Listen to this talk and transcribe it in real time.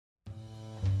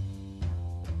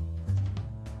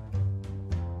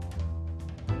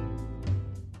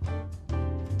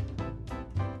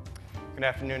Good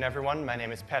afternoon, everyone. My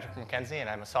name is Patrick McKenzie, and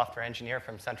I'm a software engineer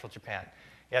from Central Japan.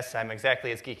 Yes, I'm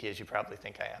exactly as geeky as you probably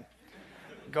think I am.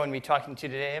 I'm going to be talking to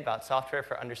you today about software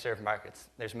for underserved markets.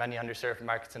 There's many underserved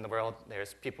markets in the world.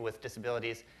 There's people with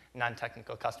disabilities,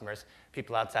 non-technical customers,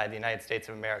 people outside the United States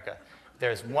of America.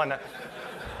 There's one,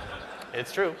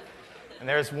 it's true, and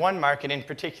there's one market in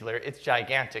particular. It's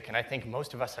gigantic, and I think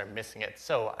most of us are missing it.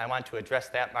 So I want to address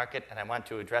that market, and I want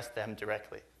to address them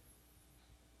directly.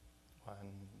 1,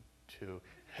 2,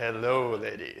 hello,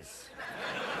 ladies.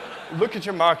 Look at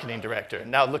your marketing director.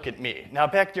 Now look at me. Now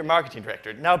back at your marketing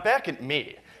director. Now back at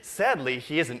me. Sadly,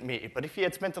 he isn't me, but if he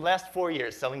had spent the last 4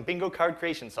 years selling bingo card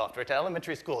creation software to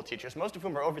elementary school teachers, most of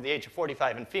whom are over the age of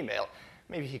 45 and female,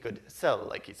 maybe he could sell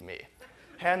like he's me.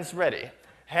 Hands ready.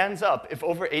 Hands up if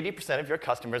over 80% of your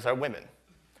customers are women.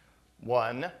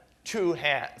 1, 2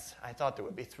 hands. I thought there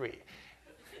would be 3.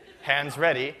 Hands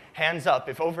ready. Hands up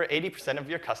if over 80% of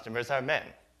your customers are men.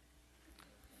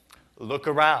 Look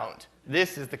around.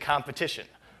 This is the competition.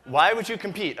 Why would you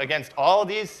compete against all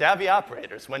these savvy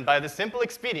operators when by the simple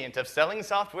expedient of selling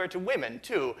software to women,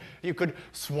 too, you could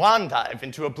swan dive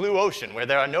into a blue ocean where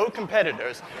there are no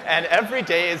competitors and every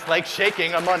day is like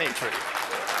shaking a money tree?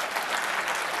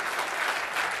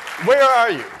 Where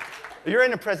are you? You're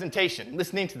in a presentation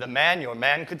listening to the man your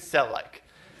man could sell like.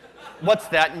 What's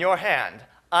that in your hand?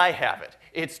 I have it.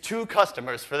 It's 2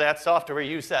 customers for that software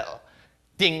you sell.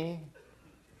 Ding.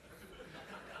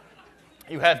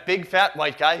 You have big fat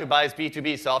white guy who buys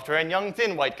B2B software and young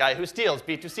thin white guy who steals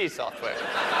B2C software.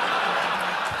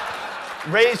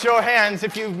 Raise your hands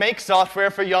if you make software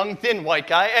for young thin white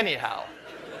guy anyhow.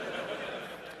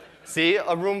 See,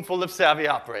 a room full of savvy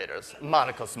operators.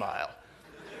 Monocle smile.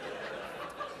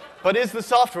 But is the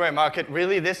software market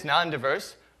really this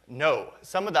non-diverse? No.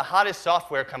 Some of the hottest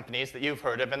software companies that you've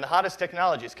heard of and the hottest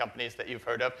technologies companies that you've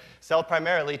heard of sell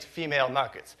primarily to female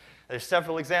markets. There's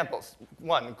several examples.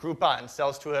 1, Groupon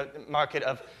sells to a market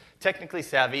of technically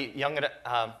savvy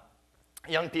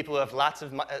young people who have lots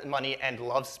of money and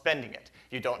love spending it.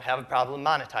 You don't have a problem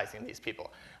monetizing these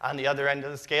people. On the other end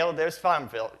of the scale, there's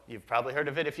Farmville. You've probably heard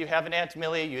of it if you have an Aunt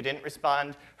Millie, you didn't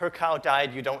respond, her cow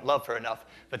died, you don't love her enough,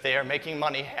 but they are making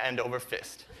money hand over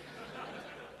fist.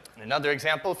 Another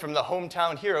example from the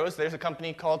hometown heroes, there's a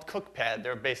company called Cookpad.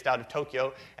 They're based out of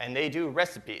Tokyo, and they do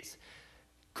recipes.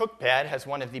 Cookpad has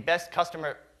one of the best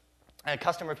customer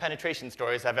penetration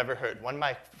stories I've ever heard. One of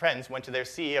my friends went to their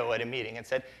CEO at a meeting and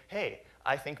said, "Hey,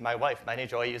 I think my wife might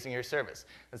enjoy using your service."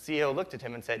 The CEO looked at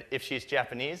him and said, "If she's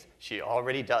Japanese, she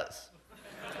already does."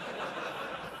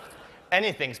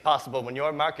 Anything's possible when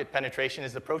your market penetration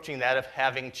is approaching that of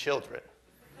having children.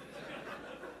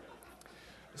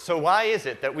 So why is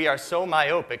it that we are so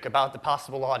myopic about the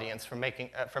possible audience for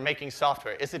making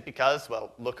software? Is it because,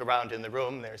 well, look around in the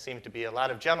room, there seem to be a lot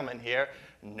of gentlemen here?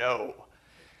 No.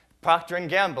 Procter &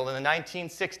 Gamble in the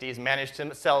 1960s managed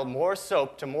to sell more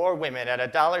soap to more women at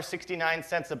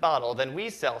 $1.69 a bottle than we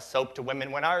sell soap to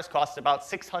women when ours costs about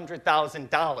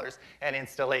 $600,000 an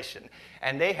installation.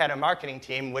 And they had a marketing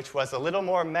team which was a little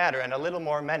more madder and a little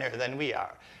more menner than we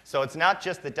are. So it's not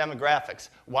just the demographics.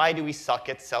 Why do we suck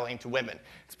at selling to women?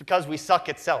 It's because we suck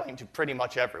at selling to pretty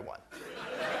much everyone.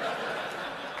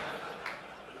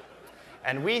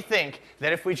 And we think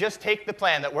that if we just take the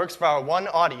plan that works for our one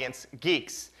audience,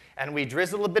 geeks, and we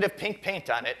drizzle a bit of pink paint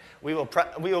on it, we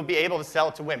will be able to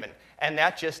sell to women. And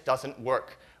that just doesn't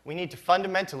work. We need to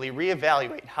fundamentally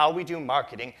reevaluate how we do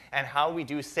marketing and how we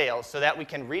do sales so that we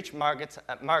can reach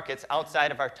markets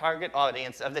outside of our target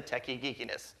audience of the techie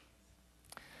geekiness.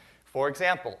 For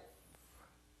example,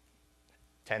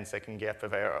 10-second gap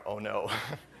of error, oh no.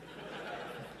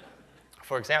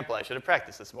 For example, I should have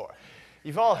practiced this more.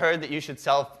 You've all heard that you should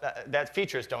sell, that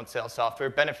features don't sell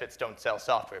software, benefits don't sell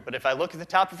software. But if I look at the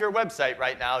top of your website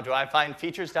right now, do I find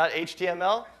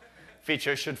features.html?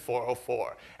 Features should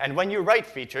 404. And when you write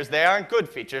features, they aren't good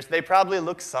features. They probably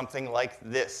look something like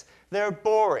this. They're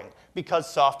boring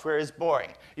because software is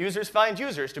boring. Users find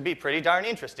users to be pretty darn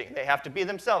interesting. They have to be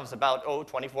themselves about,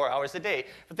 24 hours a day.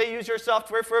 But they use your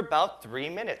software for about 3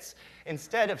 minutes.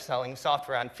 Instead of selling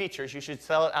software on features, you should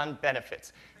sell it on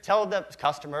benefits. Tell the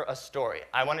customer a story.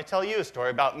 I want to tell you a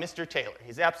story about Mr. Taylor.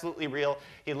 He's absolutely real.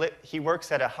 He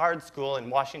works at a hard school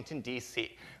in Washington,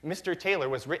 D.C. Mr. Taylor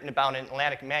was written about in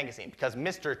Atlantic Magazine because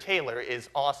Mr. Taylor is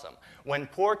awesome. When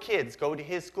poor kids go to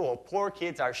his school, poor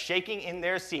kids are shaking in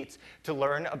their seats to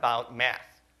learn about math.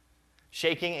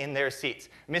 Shaking in their seats.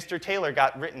 Mr. Taylor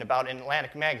got written about in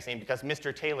Atlantic Magazine because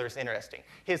Mr. Taylor's interesting.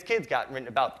 His kids got written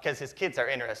about because his kids are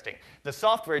interesting. The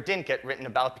software didn't get written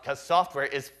about because software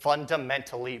is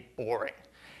fundamentally boring.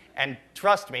 And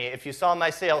trust me, if you saw my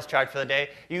sales chart for the day,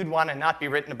 you'd want to not be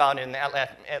written about in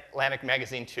Atlantic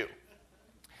Magazine too.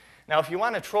 Now, if you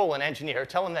want to troll an engineer,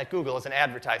 tell them that Google is an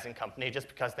advertising company just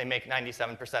because they make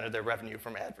 97% of their revenue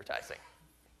from advertising.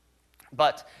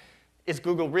 But is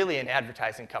Google really an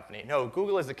advertising company? No,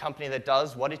 Google is a company that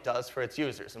does what it does for its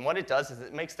users. And what it does is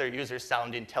it makes their users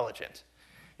sound intelligent.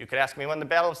 You could ask me when the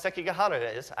Battle of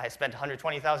Sekigahara is. I spent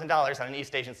 $120,000 on an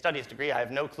East Asian Studies degree. I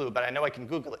have no clue, but I know I can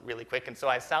Google it really quick, and so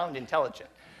I sound intelligent.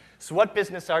 So what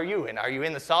business are you in? Are you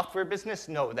in the software business?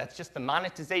 No, that's just the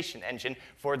monetization engine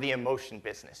for the emotion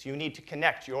business. You need to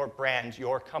connect your brand,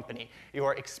 your company,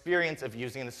 your experience of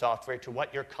using the software to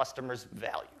what your customers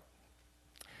value.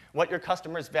 What your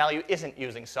customers value isn't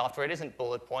using software. It isn't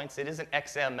bullet points. It isn't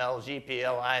XML,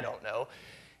 GPL, I don't know.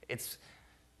 It's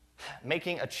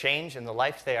making a change in the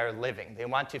life they are living. They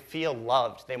want to feel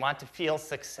loved. They want to feel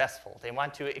successful. They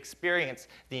want to experience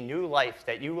the new life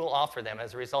that you will offer them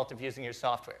as a result of using your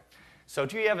software. So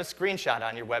do you have a screenshot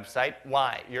on your website?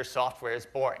 Why? Your software is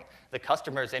boring. The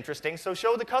customer is interesting, so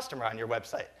show the customer on your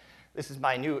website. This is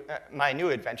my new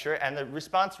adventure, and the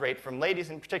response rate from ladies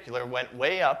in particular went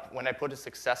way up when I put a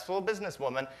successful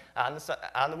businesswoman on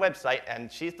the website,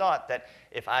 and she thought that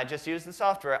if I just used the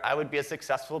software, I would be a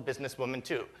successful businesswoman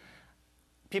too.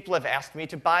 People have asked me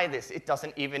to buy this. It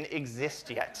doesn't even exist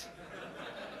yet.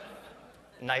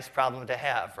 Nice problem to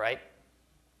have, right?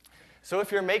 So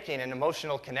if you're making an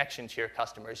emotional connection to your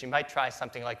customers, you might try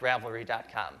something like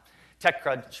Ravelry.com.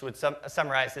 TechCrunch would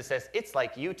summarize this as, it's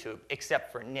like YouTube,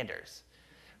 except for knitters.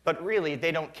 But really,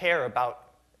 they don't care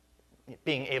about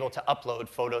being able to upload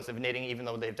photos of knitting, even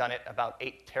though they've done it about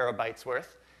 8 terabytes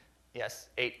worth. Yes,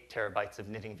 8 terabytes of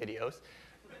knitting videos.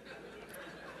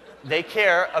 They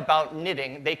care about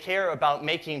knitting. They care about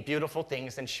making beautiful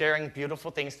things and sharing beautiful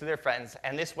things to their friends.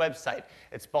 And this website,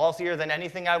 it's ballsier than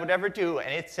anything I would ever do,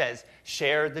 and it says,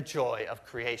 share the joy of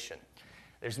creation.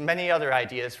 There's many other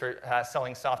ideas for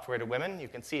selling software to women. You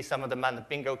can see some of them on the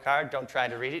bingo card. Don't try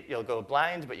to read it. You'll go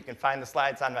blind, but you can find the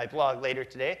slides on my blog later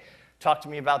today. Talk to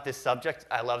me about this subject.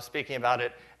 I love speaking about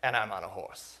it, and I'm on a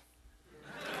horse.